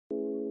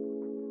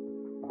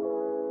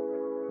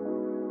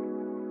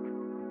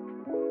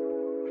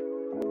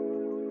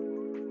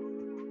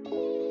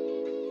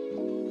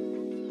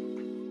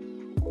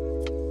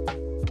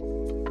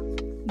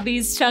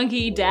These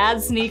chunky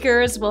dad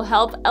sneakers will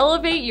help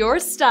elevate your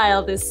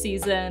style this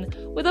season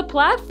with a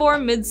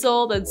platform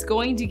midsole that's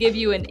going to give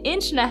you an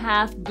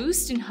 1.5 inch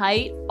boost in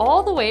height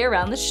all the way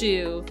around the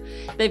shoe.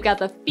 They've got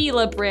the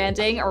Fila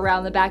branding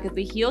around the back of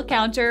the heel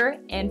counter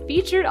and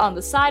featured on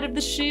the side of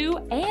the shoe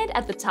and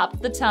at the top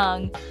of the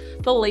tongue.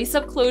 The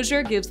lace-up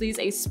closure gives these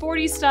a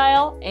sporty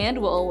style and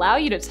will allow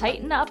you to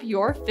tighten up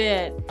your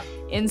fit.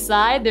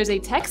 Inside, there's a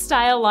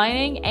textile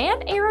lining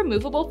and a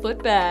removable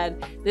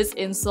footbed. This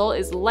insole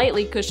is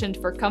lightly cushioned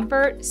for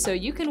comfort, so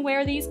you can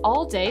wear these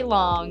all day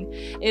long.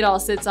 It all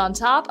sits on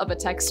top of a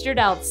textured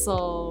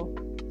outsole.